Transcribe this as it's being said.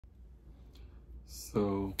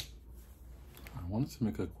So I wanted to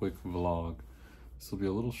make a quick vlog. This will be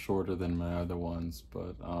a little shorter than my other ones,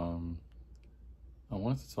 but I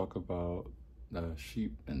wanted to talk about the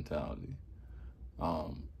sheep mentality.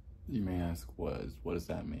 You may ask, what does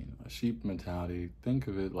that mean? A sheep mentality, think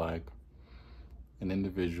of it like an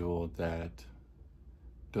individual that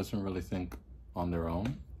doesn't really think on their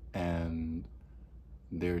own, and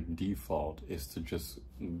their default is to just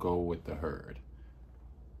go with the herd,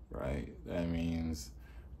 right? That means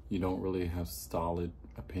you don't really have solid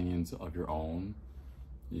opinions of your own.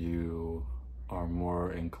 You are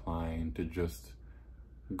more inclined to just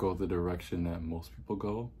go the direction that most people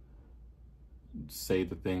go, say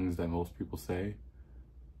the things that most people say,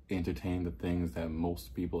 entertain the things that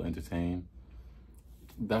most people entertain.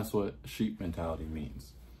 That's what sheep mentality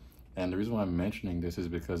means. And the reason why I'm mentioning this is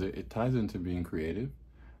because it ties into being creative,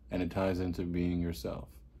 and it ties into being yourself.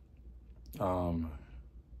 In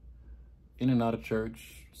and out of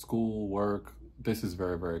church, school, work, this is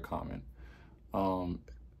very, very common.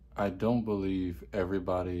 I don't believe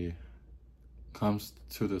everybody comes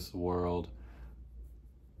to this world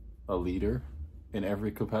a leader in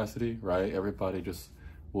every capacity, right? Everybody just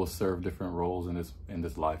will serve different roles in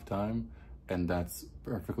this lifetime, and that's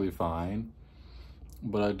perfectly fine.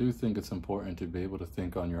 But I do think it's important to be able to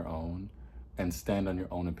think on your own and stand on your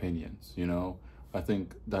own opinions, you know? I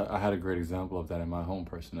think that I had a great example of that in my home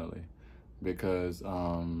personally, because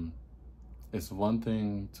it's one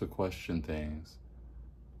thing to question things,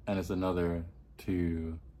 and it's another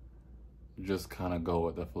to just kind of go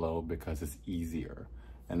with the flow because it's easier.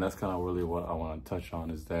 And that's kind of really what I want to touch on,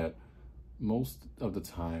 is that most of the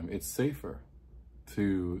time it's safer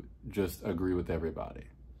to just agree with everybody.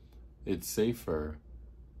 It's safer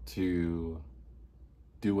to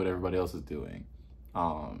do what everybody else is doing.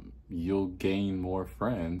 You'll gain more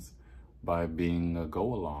friends by being a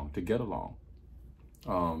go-along, to get along.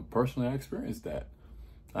 Personally, I experienced that.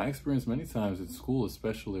 I experienced many times at school,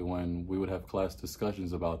 especially when we would have class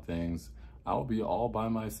discussions about things. I would be all by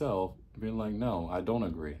myself, being like, no, I don't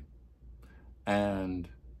agree. And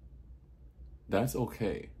that's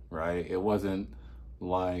okay, right? It wasn't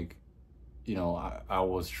like, you know, I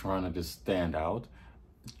was trying to just stand out.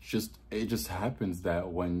 It just happens that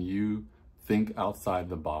when you think outside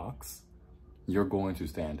the box, you're going to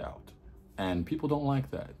stand out. And people don't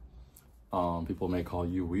like that. People may call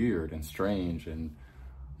you weird and strange, and,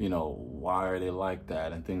 you know, why are they like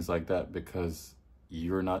that and things like that, because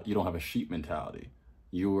you don't have a sheep mentality.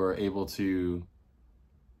 You are able to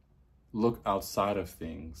look outside of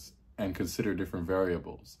things and consider different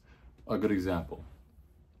variables. A good example.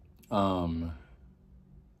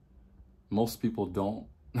 Most people don't,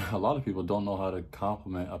 a lot of people don't know how to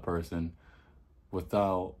compliment a person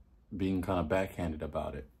without being kind of backhanded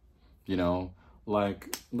about it. You know,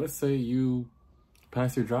 like, let's say you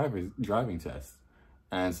pass your driving test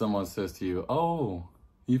and someone says to you, oh,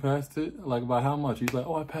 you passed it? Like, by how much? He's like,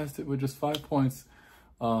 oh, I passed it with just 5 points,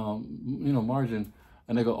 you know, margin.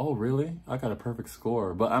 And they go, oh, really? I got a perfect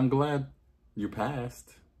score, but I'm glad you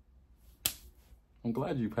passed. I'm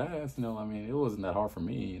glad you passed. You know, I mean, it wasn't that hard for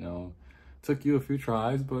me, you know. Took you a few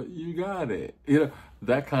tries, but you got it. You know,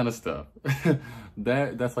 that kind of stuff.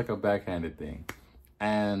 That's like a backhanded thing.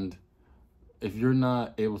 And if you're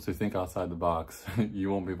not able to think outside the box, you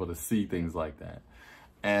won't be able to see things like that.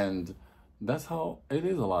 And that's how it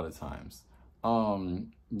is a lot of times.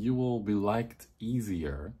 You will be liked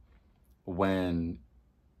easier when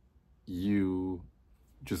you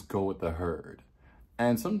just go with the herd.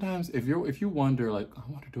 And sometimes if you wonder, like,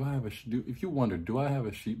 do I have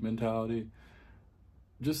a sheep mentality?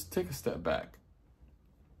 Just take a step back.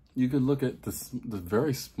 You could look at the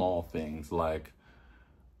very small things, like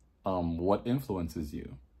what influences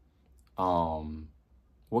you?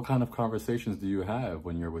 What kind of conversations do you have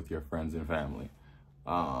when you're with your friends and family?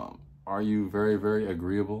 Are you very, very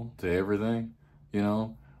agreeable to everything? You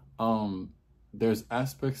know, there's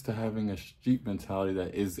aspects to having a sheep mentality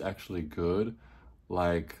that is actually good,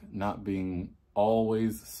 like not being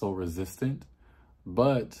always so resistant.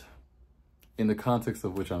 But in the context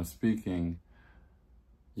of which I'm speaking,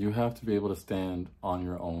 you have to be able to stand on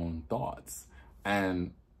your own thoughts.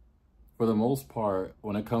 And for the most part,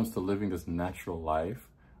 when it comes to living this natural life,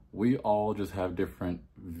 we all just have different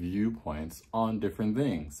viewpoints on different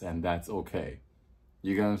things, and that's okay.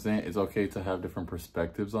 You get what I'm saying? It's okay to have different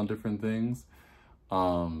perspectives on different things,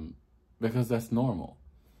 because that's normal.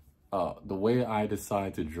 The way I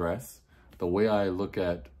decide to dress, the way I look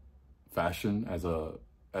at fashion as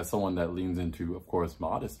someone that leans into, of course,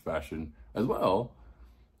 modest fashion as well,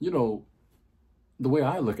 you know, the way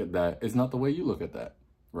I look at that is not the way you look at that,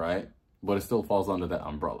 right? But it still falls under that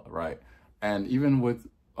umbrella, right? And even with,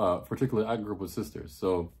 particularly, I grew up with sisters,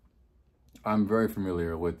 so I'm very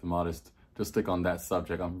familiar with modest, to stick on that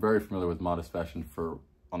subject, I'm very familiar with modest fashion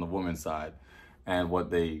on the woman's side and what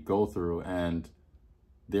they go through. And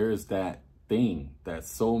there's that thing that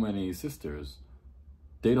so many sisters,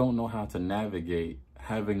 they don't know how to navigate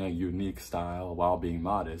having a unique style while being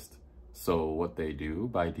modest. So what they do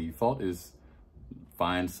by default is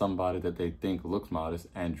find somebody that they think looks modest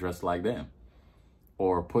and dress like them,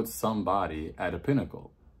 or put somebody at a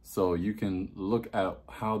pinnacle. So you can look at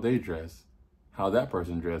how they dress, how that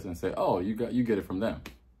person dress, and say, oh, you get it from them.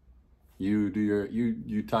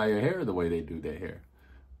 You tie your hair the way they do their hair.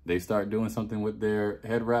 They start doing something with their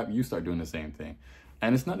head wrap, you start doing the same thing.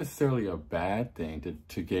 And it's not necessarily a bad thing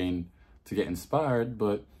to get inspired,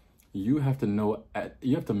 but you have to know,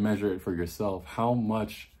 you have to measure it for yourself. How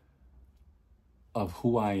much of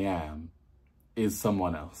who I am is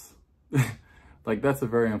someone else? Like, that's a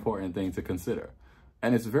very important thing to consider.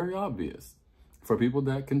 And it's very obvious for people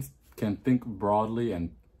that can think broadly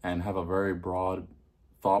and have a very broad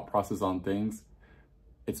thought process on things.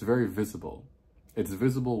 It's very visible. It's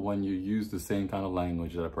visible when you use the same kind of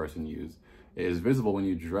language that a person uses. It is visible when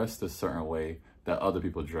you dress a certain way that other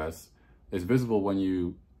people dress. It's visible when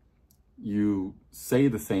you say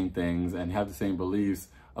the same things and have the same beliefs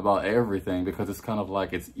about everything, because it's kind of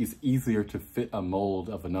like it's easier to fit a mold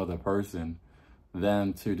of another person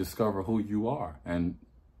than to discover who you are and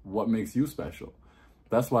what makes you special.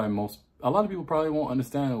 That's why a lot of people probably won't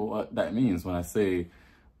understand what that means when I say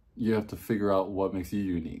you have to figure out what makes you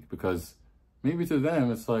unique, because maybe to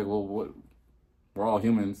them it's like, well, we're all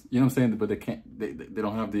humans, you know what I'm saying? But they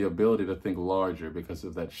don't have the ability to think larger because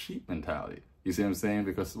of that sheep mentality. You see what I'm saying?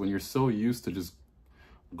 Because when you're so used to just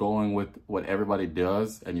going with what everybody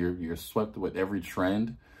does and you're swept with every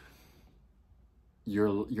trend,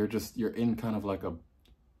 you're in kind of like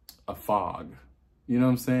a fog. You know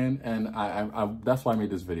what I'm saying? And I that's why I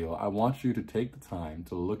made this video. I want you to take the time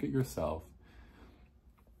to look at yourself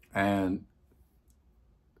and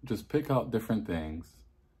just pick out different things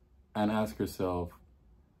and ask yourself,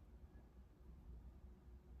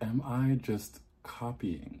 am I just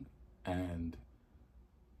copying and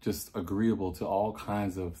just agreeable to all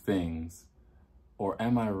kinds of things? Or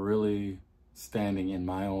am I really standing in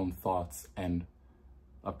my own thoughts and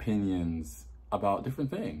opinions about different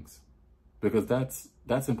things? Because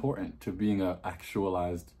that's important to being an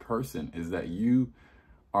actualized person, is that you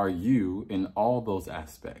are you in all those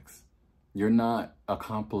aspects. You're not a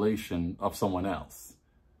compilation of someone else.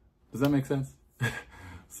 Does that make sense?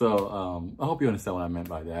 So I hope you understand what I meant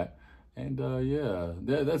by that. And yeah,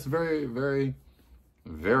 that's very, very,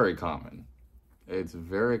 very common. It's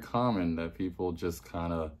very common that people just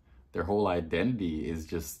kind of, their whole identity is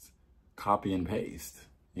just copy and paste,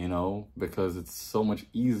 you know, because it's so much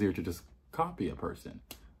easier to just copy a person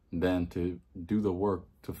than to do the work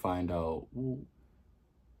to find out, well,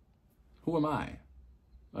 who am I?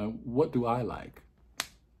 What do I like?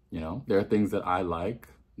 You know, there are things that I like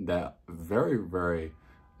that very, very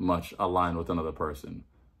much align with another person,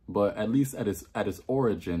 but at least at its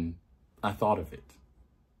origin, I thought of it.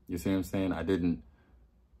 You see what I'm saying? I didn't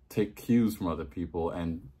take cues from other people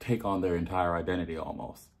and take on their entire identity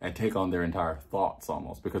almost, and take on their entire thoughts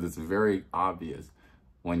almost, because it's very obvious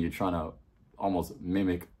when you're trying to almost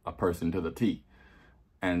mimic a person to the T.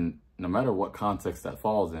 And no matter what context that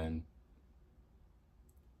falls in,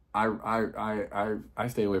 I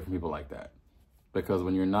stay away from people like that, because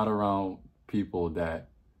when you're not around people that,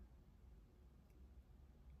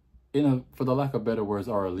 for the lack of better words,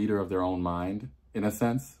 are a leader of their own mind, in a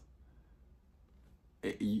sense,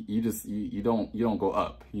 you don't go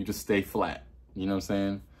up, you just stay flat. You know what I'm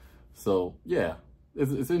saying? So yeah,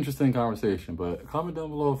 it's an interesting conversation, but comment down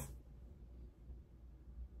below if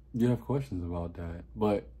you have questions about that.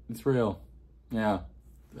 But it's real. Yeah.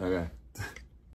 Okay.